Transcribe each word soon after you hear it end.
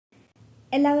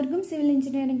എല്ലാവർക്കും civil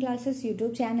engineering classes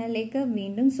YouTube ചാനലിലേക്ക്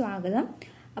വീണ്ടും സ്വാഗതം.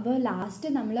 അപ്പോൾ ലാസ്റ്റ്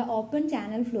നമ്മൾ ഓപ്പൺ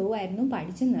ചാനൽ ഫ്ലോ ആയിരുന്നു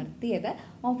പഠിച്ച് നിർത്തിയത്.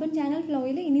 ഓപ്പൺ ചാനൽ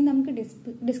ഫ്ലോയിൽ ഇനി നമുക്ക്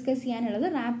ഡിസ്കസ് ചെയ്യാനുള്ളത്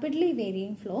rapidly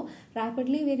varying flow.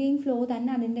 Rapidly varying flow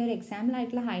തന്നെ അതിൻ്റെ ഒരു എക്സാമ്പിൾ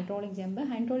ആയിട്ടുള്ള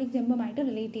ഹൈഡ്രോളിക് ജമ്പുമായിട്ട്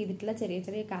റിലേറ്റ് ചെയ്തിട്ടുള്ള ചെറിയ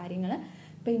ചെറിയ കാര്യങ്ങൾ.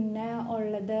 പിന്നെ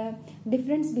ഉള്ളത്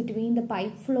difference between the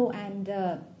pipe flow and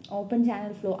open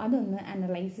channel flow, അതൊന്ന്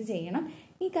അനലൈസ് ചെയ്യണം.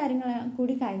 ഈ കാര്യങ്ങൾ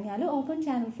കൂടി കഴിഞ്ഞാൽ ഓപ്പൺ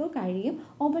ചാനൽ ഫ്ലോ കഴിയും.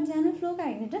 ഓപ്പൺ ചാനൽ ഫ്ലോ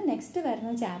കഴിഞ്ഞിട്ട് നെക്സ്റ്റ്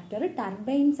വരുന്ന ചാപ്റ്റർ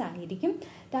ടർബൈൻസ് ആയിരിക്കും.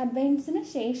 ടർബൈൻസിന്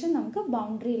ശേഷം നമുക്ക്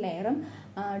ബൗണ്ടറി ലെയറും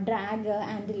ഡ്രാഗ്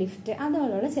ആൻഡ് ലിഫ്റ്റ്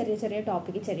അതുപോലുള്ള ചെറിയ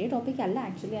ടോപ്പിക് അല്ല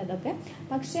ആക്ച്വലി അതൊക്കെ.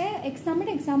 പക്ഷേ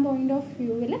നമ്മുടെ എക്സാം പോയിന്റ് ഓഫ്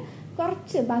വ്യൂവിൽ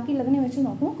കുറച്ച് ബാക്കിയുള്ളതിനെ വെച്ച്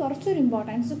നോക്കുമ്പോൾ കുറച്ചൊരു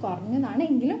ഇമ്പോർട്ടൻസ് കുറഞ്ഞതാണ്.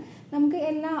 എങ്കിലും നമുക്ക്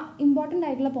എല്ലാ ഇമ്പോർട്ടൻ്റ്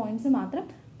ആയിട്ടുള്ള പോയിന്റ്സ് മാത്രം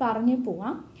പറഞ്ഞു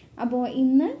പോവാം. അപ്പോൾ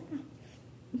ഇന്ന്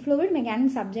ഫ്ലൂയിഡ്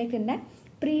മെക്കാനിക്സ് സബ്ജക്റ്റിൻ്റെ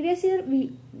പ്രീവിയസ് ഇയർ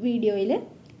വീഡിയോയിൽ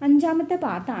 5ാമത്തെ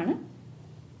പാർട്ടാണ്.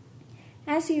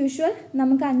 ആസ് യൂഷ്വൽ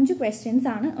നമുക്ക് 5 ക്വസ്റ്റ്യൻസ്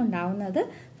ആണ് ഉണ്ടാവുന്നത്.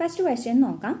 ഫസ്റ്റ് ക്വസ്റ്റ്യൻ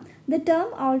നോക്കാം. The term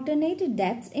alternate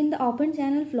depths in the open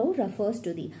channel flow refers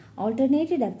to the.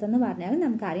 Alternate depth എന്ന് പറഞ്ഞാൽ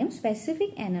നമുക്കറിയാം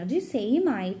സ്പെസിഫിക് എനർജി സെയിം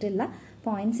ആയിട്ടുള്ള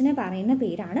പോയിന്റ്സിനെ പറയുന്ന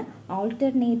പേരാണ്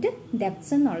ഓൾട്ടർനേറ്റ്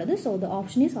ഡെപ്ത്സ് എന്നുള്ളത്. So the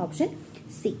option is option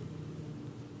C.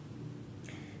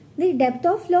 The depth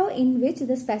of flow in which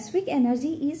the specific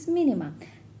energy is minimum.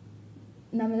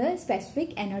 നമ്മൾ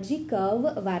specific energy curve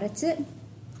വരച്ച്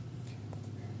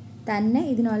തന്നെ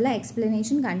ഇതിനുള്ള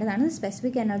എക്സ്പ്ലനേഷൻ കണ്ടതാണ്.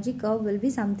 Specific energy curve will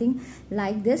be something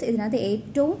like this. ഇതിനകത്ത്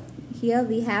ഏറ്റവും here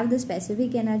we have the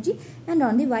specific energy and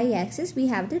on the Y axis we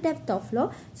have the depth of flow.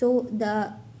 So the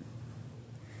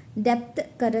depth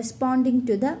corresponding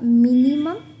to the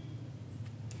minimum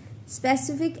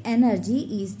specific energy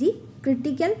is the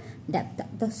critical depth.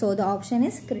 So the option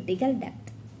is critical depth.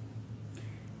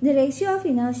 The ratio of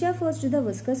inertia force to the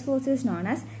viscous force is known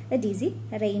as, that is the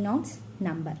Reynolds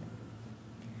number.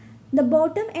 The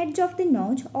bottom edge of the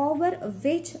notch over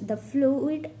which the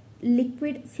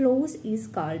liquid flows is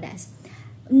called as.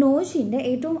 നോച്ചിൻ്റെ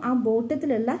ഏറ്റവും ആ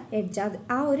ബോട്ടത്തിലുള്ള edge,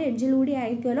 ആ ഒരു എഡ്ജിലൂടെ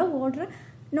ആയിരിക്കുമല്ലോ water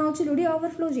നോച്ചിലൂടെ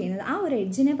overflow ചെയ്യുന്നത്. ആ ഒരു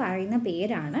എഡ്ജിനെ പറയുന്ന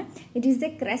പേരാണ് ഇറ്റ് ഈസ് ദ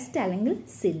ക്രെസ്റ്റ് അല്ലെങ്കിൽ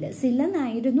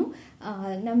സില്ലെന്നായിരുന്നു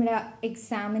നമ്മുടെ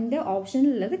എക്സാമിൻ്റെ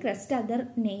ഓപ്ഷനിലുള്ളത്. Crest other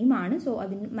നെയിമാണ്. സോ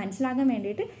അതിന് മനസ്സിലാക്കാൻ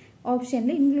വേണ്ടിയിട്ട്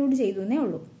ഓപ്ഷനിൽ ഇൻക്ലൂഡ് ചെയ്തു എന്നേ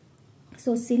ഉള്ളൂ.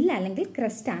 സോ സിൽ അല്ലെങ്കിൽ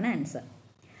ക്രെസ്റ്റ് ആണ് answer.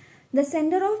 The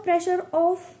centre of pressure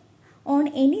on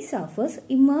any surface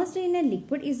immersed in a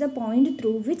liquid is the point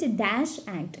through which dash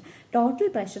act. Total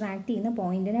pressure act ചെയ്യുന്ന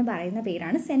പോയിന്റിനെ പറയുന്ന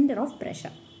പേരാണ് centre of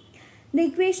pressure. The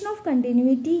equation of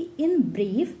continuity in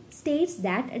brief states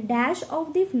that a dash of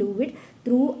the fluid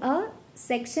through a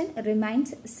section remains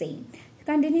same.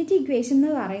 Continuity equation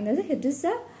എന്ന് പറയുന്നത് it is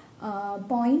a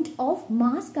point of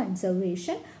mass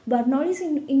conservation. Bernoulli's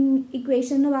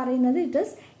equation എന്ന് പറയുന്നത് it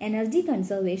is energy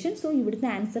conservation. So ഇവിടുത്തെ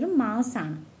answer mass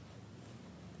ആണ്.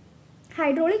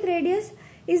 Hydraulic radius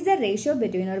is the ratio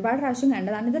between. ഒരുപാട് പ്രാവശ്യം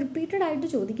കണ്ടതാണ്. ഇത് റിപ്പീറ്റഡ് ആയിട്ട്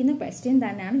ചോദിക്കുന്ന ക്വസ്റ്റ്യൻ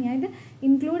തന്നെയാണ്. ഞാൻ ഇത്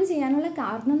ഇൻക്ലൂഡ് ചെയ്യാനുള്ള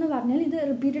കാരണം എന്ന് പറഞ്ഞാൽ ഇത്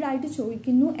റിപ്പീറ്റഡ് ആയിട്ട്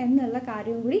ചോദിക്കുന്നു എന്നുള്ള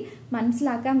കാര്യം കൂടി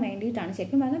മനസ്സിലാക്കാൻ വേണ്ടിയിട്ടാണ്.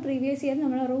 ശരിക്കും പറഞ്ഞാൽ പ്രീവിയസ് ഇയർ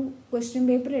നമ്മളൊരു ക്വസ്റ്റ്യൻ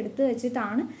പേപ്പർ എടുത്ത്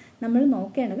വെച്ചിട്ടാണ് നമ്മൾ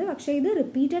നോക്കേണ്ടത്. പക്ഷേ ഇത്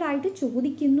റിപ്പീറ്റഡ് ആയിട്ട്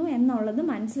ചോദിക്കുന്നു എന്നുള്ളത്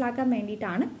മനസ്സിലാക്കാൻ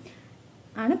വേണ്ടിയിട്ടാണ്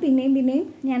പിന്നെയും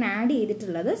ഞാൻ ആഡ്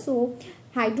ചെയ്തിട്ടുള്ളത്. സോ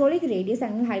ഹൈഡ്രോളിക് റേഡിയസ്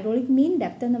അല്ലെങ്കിൽ ഹൈഡ്രോളിക് മീൻ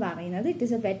ഡെപ്ത് എന്ന് പറയുന്നത് it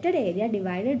is A wetted area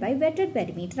divided by wetted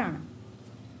perimeter ആണ്.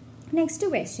 Next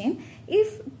question, if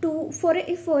for a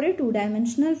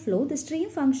two-dimensional flow the stream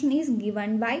function is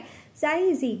given by psi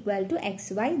is equal to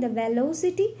xy, the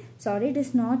velocity, sorry it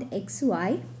is not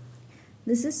xy,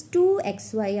 this is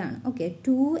 2xy ആണ്. Okay,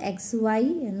 2xy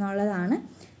എന്നുള്ളതാണ്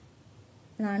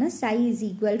psi is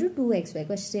equal to 2xy.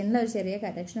 ക്വസ്റ്റ്യനിൽ ഒരു ചെറിയ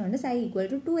correction ഉണ്ട്. psi equal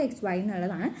to 2xy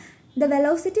എന്നുള്ളതാണ്. The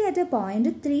velocity at A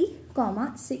point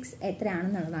 3,6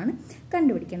 എത്രയാണെന്നുള്ളതാണ്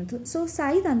കണ്ടുപിടിക്കുന്നത്. So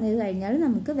സൈ തന്നത് കഴിഞ്ഞാൽ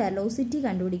നമുക്ക് വെലോസിറ്റി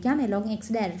കണ്ടുപിടിക്കാം along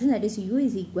X direction. That is U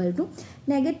is equal to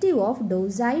negative of Dr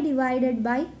psi divided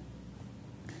by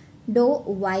Dr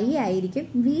Y ആയിരിക്കും.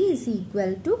 V is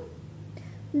equal to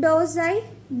Dr psi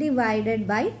divided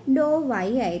by Dr Y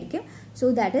ആയിരിക്കും. So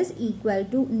that is equal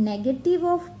to negative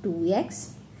of 2x.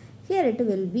 Here it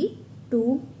will be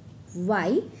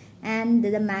 2y. And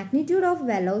the magnitude of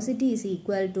velocity is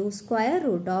equal to square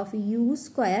root of u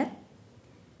square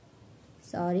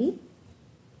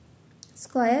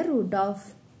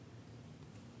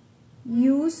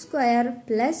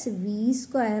plus v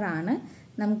square ആണ്.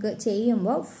 നമുക്ക്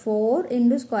ചെയ്യുമ്പോൾ 4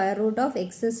 into square root of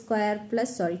x square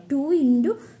plus 2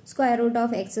 into square root of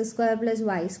x square plus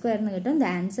y square എന്ന് കിട്ടും.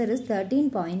 The answer is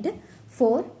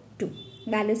 13.42.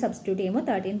 Value substitute ചെയ്യുമ്പോൾ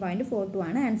 13.42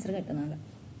 ആണ് answer കിട്ടുന്നത്.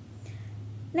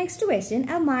 Next question,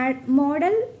 a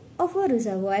model of a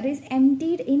reservoir is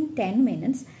emptied in 10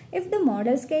 minutes, if the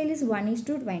model scale is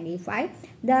 1:25,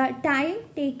 the time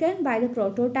taken by the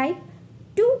prototype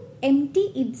to empty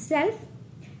itself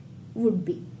would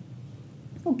be.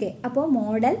 Okay, അപ്പോൾ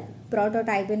model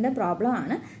പ്രോട്ടോടൈപ്പിൻ്റെ problem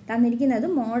ആണ് തന്നിരിക്കുന്നത്.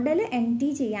 Model empty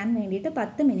ചെയ്യാൻ വേണ്ടിയിട്ട്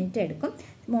 10 minute എടുക്കും.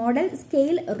 Model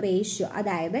scale ratio,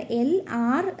 അതായത്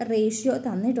LR ratio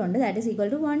തന്നിട്ടുണ്ട്. That is equal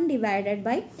to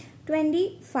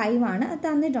 1/25 ആണ്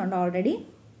തന്നിട്ടുണ്ട് already.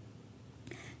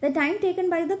 The time taken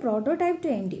by the prototype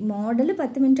to empty, model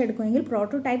 10 minute എടുക്കുമെങ്കിൽ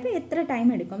prototype എത്ര ടൈം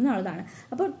എടുക്കും എന്നുള്ളതാണ്.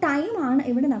 അപ്പോൾ ടൈം ആണ്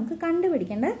ഇവിടെ നമുക്ക്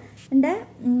കണ്ടുപിടിക്കേണ്ട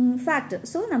factor.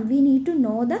 So we need to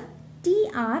know the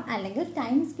TR അല്ലെങ്കിൽ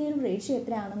ടൈം സ്കെയിൽ റേഷ്യോ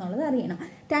എത്രയാണെന്നുള്ളത് അറിയണം.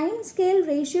 Time scale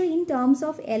ratio in terms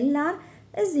of LR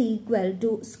is equal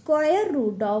to square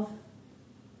root of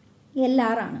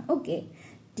LR ആണ്. Okay,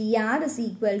 TR is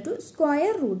equal to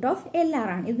square root of LR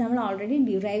ആണ്. ഇത് നമ്മൾ already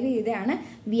derive ചെയ്തതാണ്.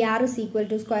 VR is equal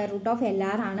to square root of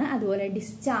LR ആണ്. അതുപോലെ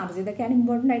discharge, ഇതൊക്കെയാണ്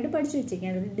important ആയിട്ട് പഠിച്ചു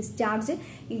വെച്ചിരിക്കുന്നത്. Discharge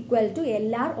equal to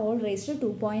LR whole raise to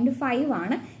 2.5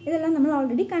 ആണ്. ഇതെല്ലാം നമ്മൾ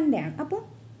ഓൾറെഡി കണ്ടതാണ്. അപ്പോൾ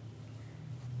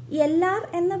LR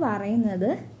എന്ന് പറയുന്നത്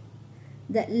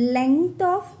the length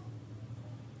of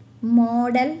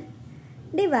model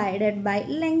divided by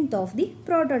length of the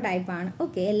prototype ആണ്.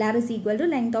 Okay, LR is equal to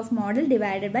length of model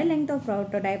divided by length of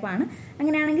prototype ആണ്.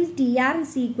 അങ്ങനെയാണെങ്കിൽ TR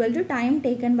is equal to time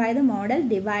taken by the model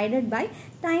divided by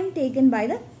time taken by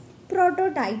the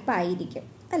prototype ആയിരിക്കും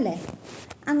അല്ലേ.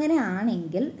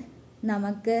 അങ്ങനെയാണെങ്കിൽ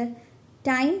നമുക്ക്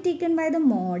time taken by the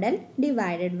model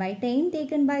divided by time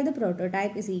taken by the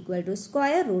prototype is equal to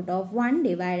square root of 1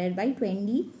 divided by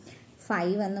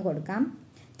 25 എന്ന് കൊടുക്കാം.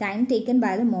 Time taken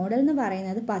by the model എന്ന്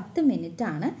പറയുന്നത് 10 minute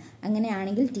ആണ്.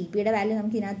 അങ്ങനെയാണെങ്കിൽ TPയുടെ വാല്യൂ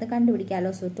നമുക്ക് ഇതിനകത്ത്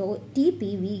കണ്ടുപിടിക്കാമല്ലോ. So TP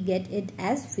we get it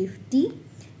as 50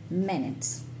 minutes.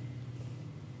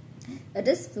 It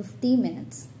is 50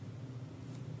 minutes.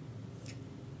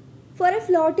 For a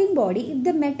floating body, if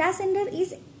the metacenter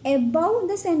is above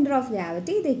the center of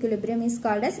gravity, the equilibrium is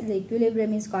called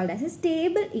as a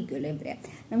stable equilibrium.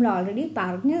 നമ്മൾ already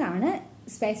പറഞ്ഞതാണ്.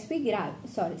 Specific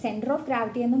centre of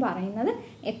gravity എന്ന് പറയുന്നത്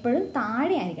എപ്പോഴും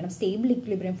താഴെ ആയിരിക്കണം. Stable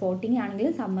equilibrium, floating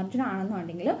ആണെങ്കിലും submerged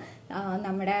ആണെന്നുണ്ടെങ്കിലും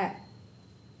നമ്മുടെ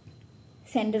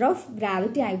സെൻറ്റർ ഓഫ്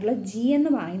ഗ്രാവിറ്റി ആയിട്ടുള്ള G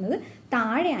എന്ന് പറയുന്നത്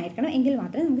താഴെ ആയിരിക്കണം. എങ്കിൽ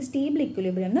മാത്രമേ നമുക്ക് സ്റ്റേബിൾ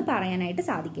ഇക്വിലിബ്രിയം എന്ന് പറയാനായിട്ട്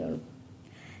സാധിക്കുകയുള്ളൂ.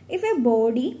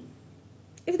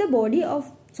 If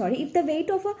the weight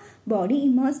of a body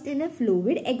immersed in a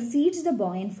fluid exceeds the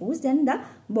buoyant force, then the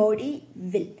body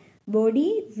will. Body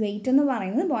weight എന്ന്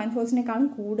പറയുന്നത് ബോയിന്റ് ഫോഴ്സിനേക്കാളും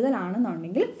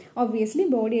കൂടുതലാണെന്നുണ്ടെങ്കിൽ ഒബ്വിയസ്ലി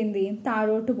ബോഡി എന്ത് ചെയ്യും,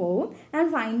 താഴോട്ട് പോകും. And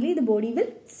finally the body will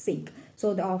zinc. So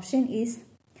the option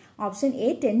A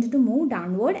tend to move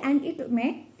downward and it may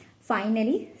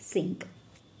finally sink.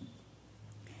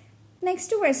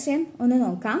 Next question ഒന്ന്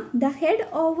നോക്കാം. The head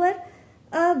over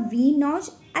a V-notch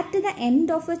at the end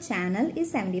of a channel is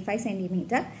 75 cm.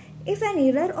 If an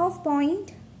error of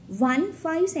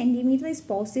 0.15 cm is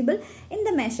possible in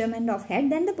the measurement of head,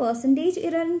 then the percentage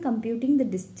error in computing the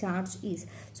discharge is.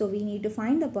 So we need to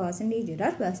find the percentage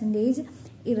error. Percentage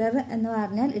error എന്ന്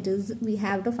പറഞ്ഞാൽ we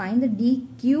have to find the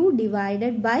dq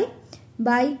divided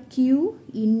by q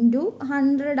into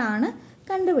 100 ആണ്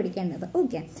കണ്ടുപിടിക്കേണ്ടത്.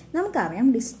 Okay, നമുക്കറിയാം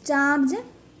discharge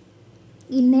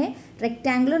in A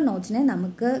rectangular നോച്ചിനെ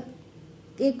നമുക്ക്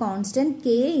A constant k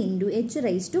into h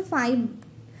raise to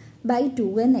 5/2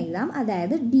 എന്ന് എഴുതാം.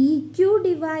 അതായത് dq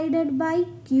divided by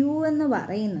q എന്ന്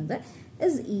പറയുന്നത്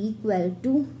is equal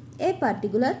to A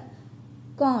particular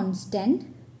constant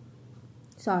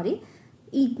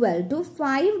equal to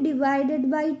 5 divided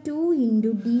by 2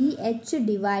 into dh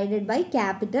divided by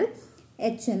capital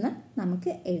H എന്ന്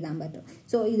നമുക്ക് എഴുതാൻ പറ്റും.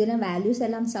 സോ ഇതിലെ വാല്യൂസ്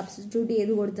എല്ലാം സബ്സ്റ്റിറ്റ്യൂട്ട്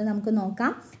ചെയ്ത് കൊടുത്ത് നമുക്ക്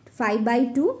നോക്കാം.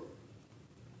 5/2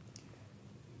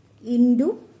 into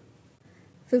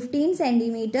 15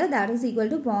 centimeter, that is equal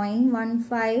to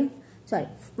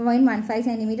 0.15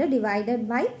 centimeter divided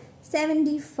by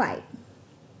 75.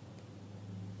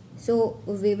 So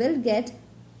we will get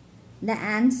the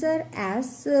answer as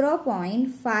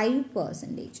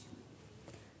 0.5%.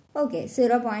 Okay,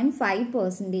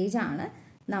 0.5% ആണ്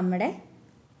നമ്മുടെ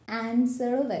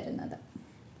ആൻസർ വരുന്നത്.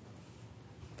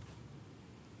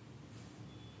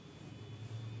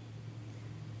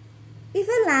 If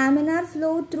a laminar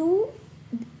flow through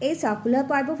a circular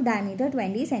pipe of diameter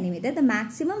 20 cm, the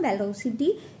maximum velocity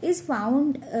is found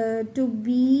to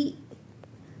be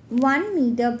 1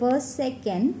 meter per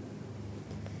second.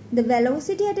 The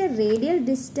velocity at a radial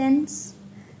distance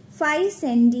 5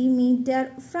 cm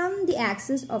from the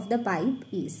axis of the pipe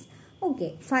is. Okay,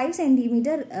 5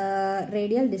 centimetre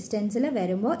radial ഡിസ്റ്റൻസിൽ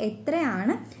വരുമ്പോൾ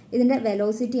എത്രയാണ് ഇതിൻ്റെ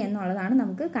velocity എന്നുള്ളതാണ്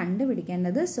നമുക്ക്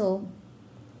കണ്ടുപിടിക്കേണ്ടത്. So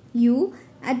u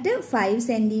at 5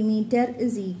 centimeter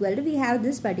is equal to, we have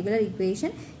this particular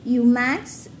equation, u max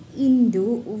into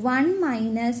 1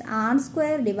 minus R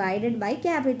square divided by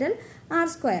capital R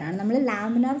square ആണ്. നമ്മൾ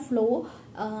laminar flow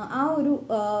ആ ഒരു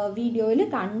വീഡിയോയിൽ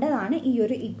കണ്ടതാണ് ഈ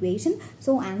ഒരു ഇക്വേഷൻ.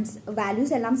 സോ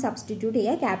വാല്യൂസ് എല്ലാം സബ്സ്റ്റിറ്റ്യൂട്ട്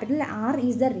ചെയ്യുക. Capital R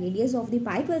is the radius of the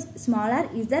pipe, small R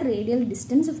is the radial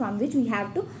distance from which we have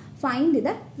to find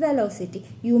the velocity.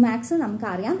 യുമാക്സ്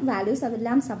നമുക്കറിയാം. വാല്യൂസ്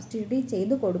അതെല്ലാം സബ്സ്റ്റിറ്റ്യൂട്ട്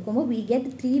ചെയ്ത് കൊടുക്കുമ്പോൾ we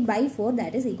get 3/4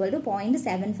 that is equal to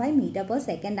 0.75 metre per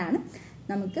second ആണ്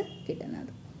നമുക്ക്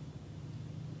കിട്ടുന്നത്.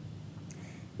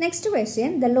 Next question,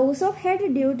 the loss of head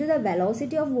due to the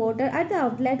velocity of water at the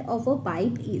outlet of a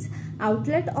pipe is.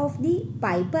 Outlet of the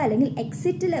pipe അല്ലെങ്കിൽ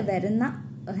എക്സിറ്റിൽ വരുന്ന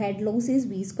head loss is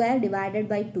v square divided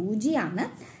by 2g ആണ്.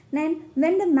 Then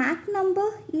when the Mach number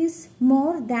is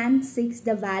more than 6,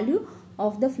 the value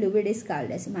of the fluid is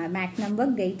called as. Mach number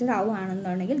greater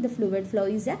ആവുകയാണെന്നുണ്ടെങ്കിൽ the fluid flow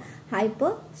is a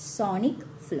hypersonic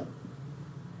flow.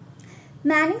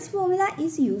 Manning's formula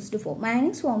is used for.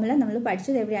 Manning's formula നമ്മൾ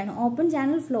പഠിച്ചത് എവിടെയാണ്? Open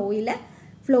channel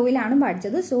ഫ്ലോയിലാണ്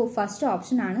പഠിച്ചത്. So first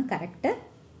option ആണ് correct.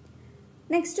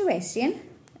 Next question,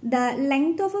 the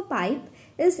length of A pipe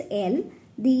is L.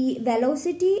 The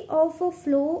velocity of A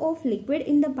flow of liquid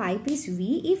in the pipe is v.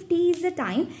 If t is the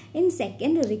time in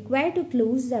second required to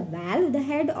close the valve, the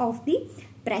head of the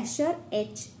pressure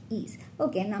h is.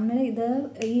 Okay, നമ്മൾ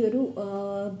ഈ ഒരു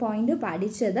point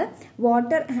പഠിച്ചത്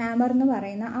water hammer എന്ന്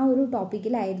പറയുന്ന ആ ഒരു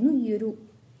ടോപ്പിക്കിലായിരുന്നു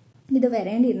ഇത്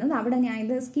വരേണ്ടിയിരുന്നത്. അവിടെ ഞാൻ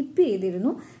ഇത് സ്കിപ്പ്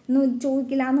ചെയ്തിരുന്നു,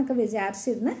 ചോദിക്കില്ല എന്നൊക്കെ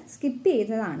വിചാരിച്ചിരുന്ന് സ്കിപ്പ്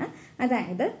ചെയ്തതാണ്.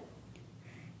 അതായത്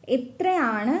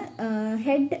എത്രയാണ്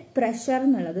ഹെഡ് പ്രഷർ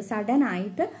എന്നുള്ളത്. സഡൻ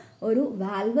ആയിട്ട് ഒരു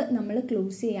വാൽവ് നമ്മൾ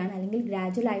ക്ലോസ് ചെയ്യുകയാണ് അല്ലെങ്കിൽ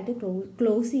ഗ്രാജുവലായിട്ട്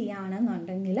ക്ലോസ്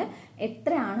ചെയ്യുകയാണെന്നുണ്ടെങ്കിൽ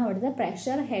എത്രയാണ് അവിടുത്തെ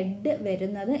പ്രഷർ ഹെഡ്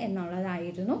വരുന്നത്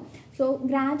എന്നുള്ളതായിരുന്നു. സോ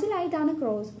ഗ്രാജുവലായിട്ടാണ്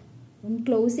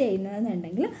ക്ലോസ്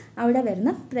ചെയ്യുന്നതെന്നുണ്ടെങ്കിൽ അവിടെ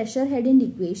വരുന്ന pressure ഹെഡിൻ്റെ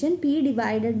equation P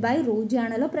divided by rho G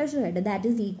ആണല്ലോ pressure head. That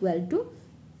is equal to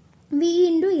V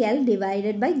into L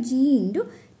divided by G into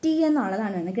T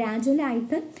എന്നുള്ളതാണ്. ഗ്രാജുവലി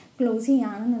ആയിട്ട് ക്ലോസ്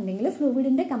ചെയ്യുകയാണെന്നുണ്ടെങ്കിൽ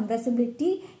ഫ്ലൂയിഡിൻ്റെ കംപ്രസിബിലിറ്റി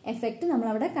എഫക്റ്റ്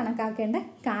നമ്മളവിടെ കണക്കാക്കേണ്ട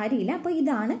കാര്യമില്ല. അപ്പോൾ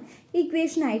ഇതാണ്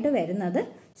ഇക്വേഷനായിട്ട് വരുന്നത്.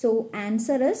 So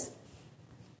answer is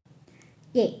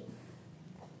A.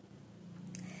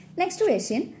 Next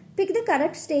question, pick the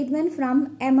correct statement from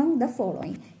among the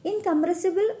following. In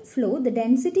compressible flow, the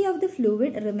density of the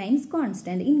fluid remains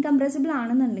constant. Incompressible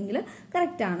ആണെന്നുണ്ടെങ്കിൽ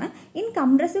കറക്റ്റ് ആണ്. In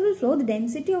compressible flow, the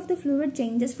density of the fluid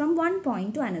changes from one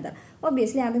point to another.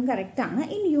 Obviously അതും correct ആണ്.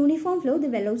 In uniform flow,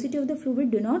 the velocity of the fluid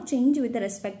do not change with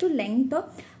respect to length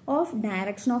of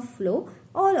direction of flow.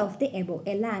 All of the above.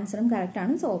 എല്ലാ ആൻസറും correct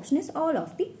ആണ്. So option is all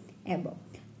of the above.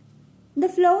 The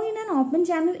flow in an open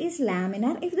channel is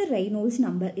laminar if the Reynolds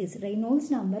number is. Reynolds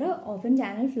number open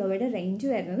channel flowയുടെ range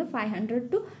വരുന്നത് 500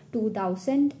 to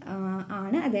 2000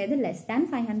 ആണ്. അതായത് less than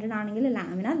 500 ആണെങ്കിൽ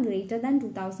laminar, greater than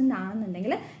 2000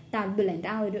 ആണെന്നുണ്ടെങ്കിൽ turbulent.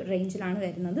 ആ ഒരു റേഞ്ചിലാണ്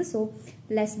വരുന്നത്. So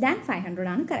less than 500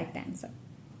 ആണ് കറക്റ്റ് ആൻസർ.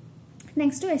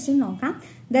 നെക്സ്റ്റ് ക്വസ്റ്റ്യൻ നോക്കാം.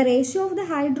 The ratio of the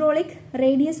hydraulic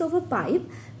radius of A pipe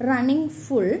running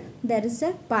full. There is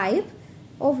A pipe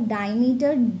off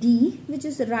diameter d which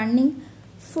is running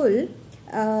full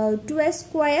to a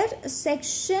square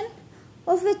section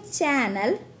of a channel,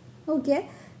 okay,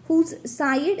 whose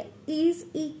side is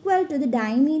equal to the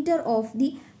diameter of the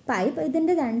pipe.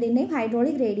 ഇതിൻ്റെ രണ്ടിൻ്റെയും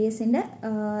hydraulic റേഡിയസിൻ്റെ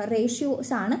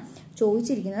ratios ആണ്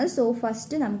ചോദിച്ചിരിക്കുന്നത്. So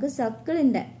first നമുക്ക്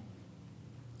സർക്കിളിൻ്റെ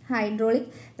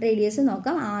hydraulic radius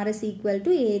നോക്കാം. R is equal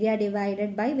to area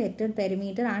divided by vector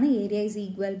perimeter ആണ്. Area is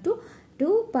equal to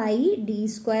 2 pi d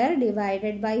square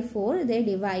divided by 4. ഇത്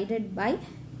divided by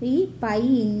ഈ പൈ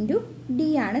ഇൻറ്റു ഡി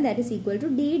ആണ്. That is equal to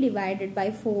D divided by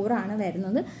 4 ആണ്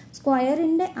വരുന്നത്.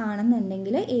 സ്ക്വയറിൻ്റെ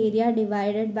ആണെന്നുണ്ടെങ്കിൽ area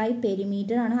divided by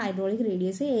perimeter ആണ് hydraulic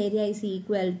radius. Area is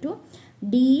equal to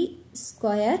D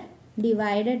square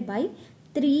divided by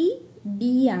 3d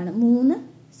ആണ്. 3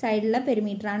 സൈഡിലുള്ള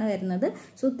പെരിമീറ്റർ ആണ് വരുന്നത്.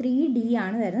 സോ 3d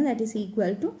ആണ് വരുന്നത്. That is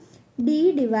equal to d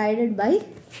divided by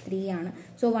 3 ആണ്.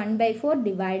 സോ 1/4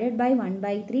 ഡിവൈഡഡ് ബൈ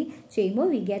 1/3 ചെയ്യുമ്പോൾ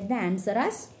we get the answer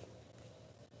as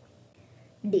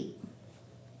D.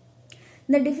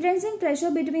 The difference in pressure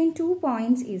between 2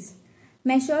 points is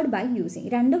measured by using.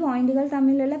 രണ്ട് പോയിന്റുകൾ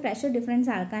തമ്മിലുള്ള പ്രഷർ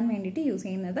ഡിഫറൻസ് അളക്കാൻ വേണ്ടിയിട്ട് യൂസ്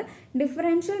ചെയ്യുന്നത്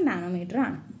ഡിഫറൻഷ്യൽ മാനോമീറ്റർ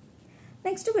ആണ്.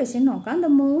 Next question നോക്കാം. The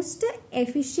most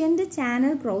efficient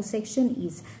channel cross section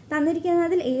is.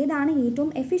 തന്നിരിക്കുന്നതിൽ ഏതാണ് ഏറ്റവും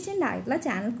എഫിഷ്യൻ്റ് ആയിട്ടുള്ള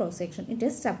channel cross section? It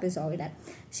is trapezoidal.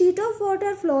 Sheet of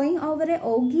water flowing over A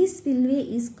ogee spillway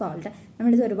is called.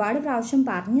 നമ്മളിത് ഒരുപാട് പ്രാവശ്യം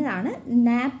പറഞ്ഞതാണ്.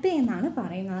 നാപ്പെ എന്നാണ്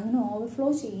പറയുന്നത്. അങ്ങനെ ഓവർഫ്ലോ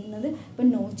ചെയ്യുന്നത് ഇപ്പം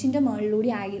നോച്ചിൻ്റെ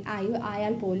മുകളിലൂടെ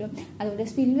ആയാൽ പോലും, അതുപോലെ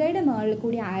സ്പിൽവേയുടെ മുകളിൽ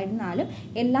കൂടി ആയിരുന്നാലും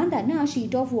എല്ലാം തന്നെ ആ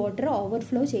ഷീറ്റ് ഓഫ് വാട്ടർ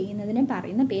ഓവർഫ്ലോ ചെയ്യുന്നതിനെ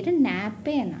പറയുന്ന പേര്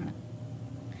നാപ്പെ എന്നാണ്.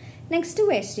 Next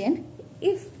question,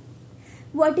 if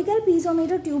vertical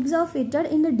piezometer tubes are fitted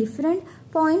in the different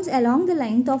points along the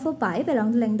length of a pipe.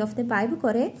 Along the length of the pipe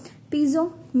കുറേ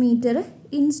piezometer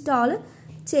install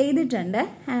ചെയ്തിട്ടുണ്ട്.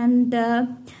 And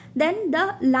then the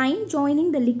line joining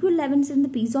the liquid levels in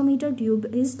the piezometer tube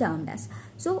is termed as.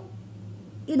 So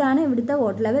ഇതാണ് ഇവിടുത്തെ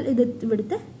water level, ഇത്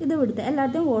ഇവിടുത്തെ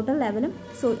എല്ലായിടത്തും water ലെവലും.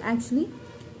 So actually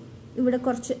ഇവിടെ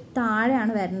കുറച്ച്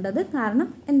താഴെയാണ് വരേണ്ടത്. കാരണം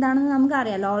എന്താണെന്ന്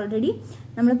നമുക്കറിയാമല്ലോ, ഓൾറെഡി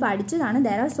നമ്മൾ പഠിച്ചതാണ്.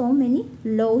 There are so many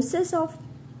losses of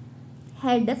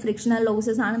head, frictional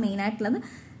losses ആണ്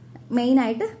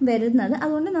മെയിനായിട്ട് വരുന്നത്.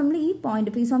 അതുകൊണ്ട് നമ്മൾ ഈ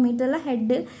പോയിന്റ് പീസോമീറ്ററിലെ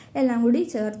ഹെഡ് എല്ലാം കൂടി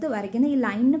ചേർത്ത് വരയ്ക്കുന്ന ഈ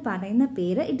ലൈനിന് പറയുന്ന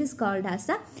പേര് it is called as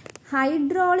A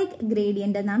hydraulic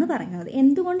gradient എന്നാണ് പറയുന്നത്.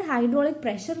 എന്തുകൊണ്ട് ഹൈഡ്രോളിക്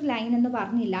പ്രഷർ ലൈൻ എന്ന്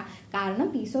പറഞ്ഞില്ല? കാരണം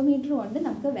പീസോമീറ്റർ കൊണ്ട്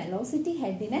നമുക്ക് വെലോസിറ്റി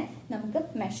ഹെഡിനെ നമുക്ക്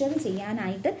മെഷർ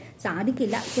ചെയ്യാനായിട്ട്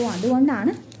സാധിക്കില്ല. സോ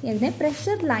അതുകൊണ്ടാണ് ഇതിനെ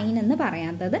പ്രഷർ ലൈൻ എന്ന്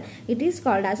പറയാത്തത്. It is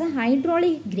called as A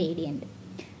hydraulic gradient.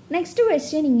 Next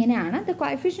question ഇങ്ങനെയാണ്. The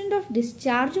coefficient of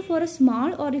discharge four A small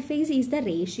ഓറിഫേസ് is the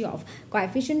ratio of.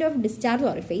 Coefficient of discharge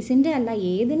ഓറിഫേസിൻ്റെ അല്ല,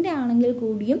 ഏതിൻ്റെ ആണെങ്കിൽ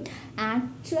കൂടിയും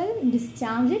actual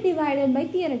discharge divided by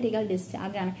theoretical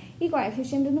discharge ആണ്. ഈ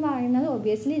coefficient എന്ന് പറയുന്നത്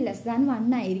ഒബ്വിയസ്ലി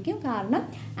 <1 ആയിരിക്കും. കാരണം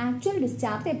ആക്ച്വൽ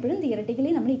ഡിസ്ചാർജ് എപ്പോഴും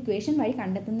തിയററ്റിക്കലി നമ്മൾ ഇക്വേഷൻ വഴി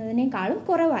കണ്ടെത്തുന്നതിനേക്കാളും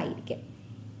കുറവായിരിക്കും.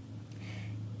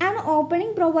 An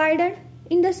opening provided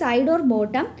in the side or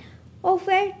bottom of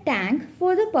a tank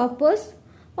for the purpose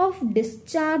of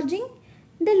discharging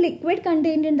the liquid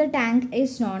contained in the tank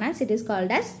is known as, it is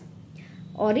called as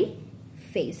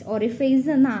orifice. Orifice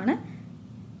എന്നാണ്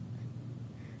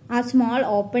ആ small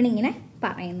ഓപ്പണിങ്ങിനെ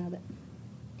പറയുന്നത്.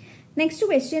 Next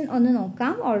question ഒന്ന്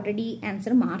നോക്കാം. Already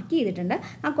answer mark ചെയ്തിട്ടുണ്ട്.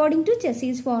 According to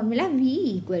Chezy's formula V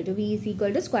is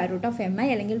equal to square root of MI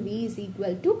അല്ലെങ്കിൽ V is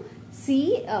equal to C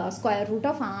square root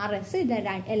of RS. ഇത്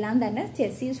എല്ലാം തന്നെ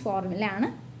ചെസീസ് ഫോർമുല ആണ്.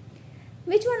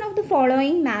 Which one of the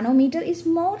following manometer is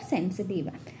more sensitive?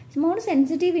 More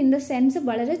sensitive in the sense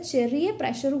വളരെ ചെറിയ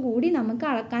pressure കൂടി നമുക്ക്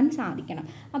അളക്കാൻ സാധിക്കണം.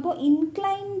 അപ്പോൾ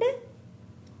ഇൻക്ലൈൻഡ്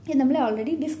നമ്മൾ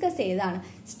ഓൾറെഡി ഡിസ്കസ് ചെയ്തതാണ്.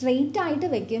 സ്ട്രെയിറ്റ് ആയിട്ട്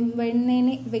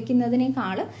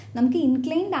വെക്കുന്നതിനേക്കാളും നമുക്ക്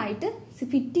ഇൻക്ലൈൻഡ് ആയിട്ട്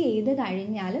ഫിറ്റ് ചെയ്ത്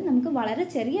കഴിഞ്ഞാൽ നമുക്ക് വളരെ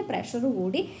ചെറിയ പ്രഷർ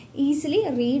കൂടി ഈസിലി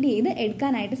റീഡ് ചെയ്ത്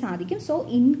എടുക്കാനായിട്ട് സാധിക്കും. സോ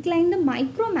ഇൻക്ലൈൻഡ്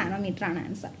മൈക്രോ മാനോമീറ്റർ ആണ്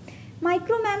answer.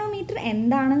 Micro manometer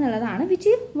എന്താണെന്നുള്ളതാണ്.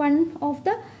 Which one of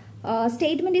the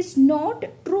statement is not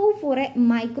true for A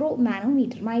micro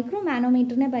manometer. Micro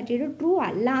മാനോമീറ്ററിനെ പറ്റിയിട്ട് ട്രൂ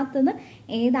അല്ലാത്തത്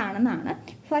ഏതാണെന്നാണ്.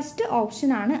 ഫസ്റ്റ്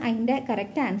ഓപ്ഷനാണ് അതിൻ്റെ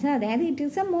കറക്റ്റ് ആൻസർ. അതായത് it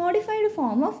is A modified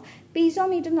form of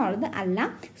piezometer എന്നുള്ളത് അല്ല.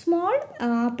 Small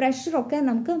പ്രഷറൊക്കെ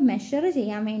നമുക്ക് measure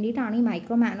ചെയ്യാൻ വേണ്ടിയിട്ടാണ് ഈ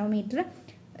മൈക്രോ മാനോമീറ്റർ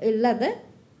ഉള്ളത്.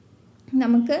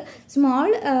 നമുക്ക് സ്മോൾ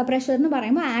പ്രഷർ എന്ന്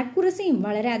പറയുമ്പോൾ ആക്യുറസിയും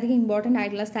വളരെയധികം ഇമ്പോർട്ടൻ്റ്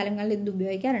ആയിട്ടുള്ള സ്ഥലങ്ങളിൽ ഇത്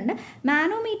ഉപയോഗിക്കാറുണ്ട്.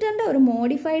 മാനോമീറ്ററിൻ്റെ ഒരു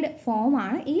മോഡിഫൈഡ്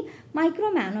ഫോമാണ് ഈ മൈക്രോ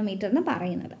മാനോമീറ്റർ എന്ന്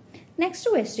പറയുന്നത്. Next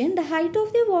question. The height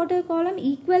of the water column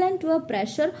ഈക്വലൻ to A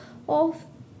pressure of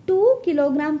 2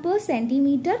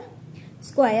 kg/cm²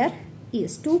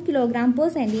 is 2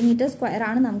 kg/cm²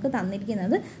 ആണ് നമുക്ക്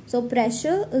തന്നിരിക്കുന്നത്. So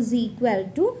pressure is equal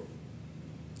to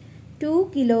 2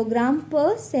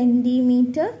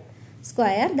 kg/cm²,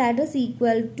 that is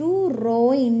equal to rho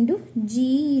into G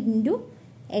into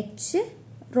H.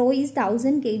 Rho is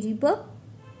 1000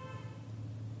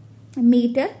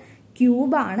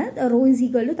 kg/meter³ ആണ്. Rho is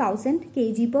equal to 1000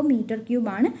 kg/meter³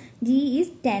 ആണ്. G is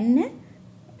 10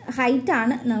 height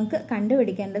ആണ് നമുക്ക്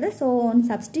കണ്ടുപിടിക്കേണ്ടത്. So on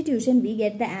substitution we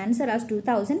get the answer as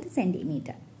 2000 cm.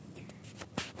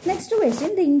 Next question.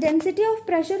 The intensity of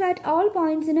pressure at all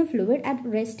points in a fluid at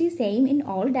rest is same in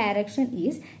all direction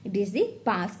is. It is the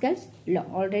Pascal's law.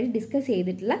 Already discuss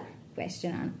ചെയ്തിട്ടുള്ള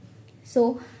question ആണ്. So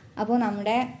അപ്പോൾ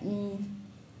നമ്മുടെ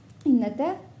ഇന്നത്തെ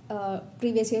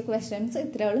previous year questions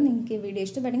ഇത്രയേ ഉള്ളൂ. നിങ്ങൾക്ക് ഈ video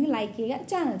ഇഷ്ടപ്പെട്ടെങ്കിൽ ലൈക്ക് ചെയ്യുക,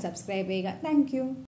 ചാനൽ സബ്സ്ക്രൈബ് ചെയ്യുക. Thank you.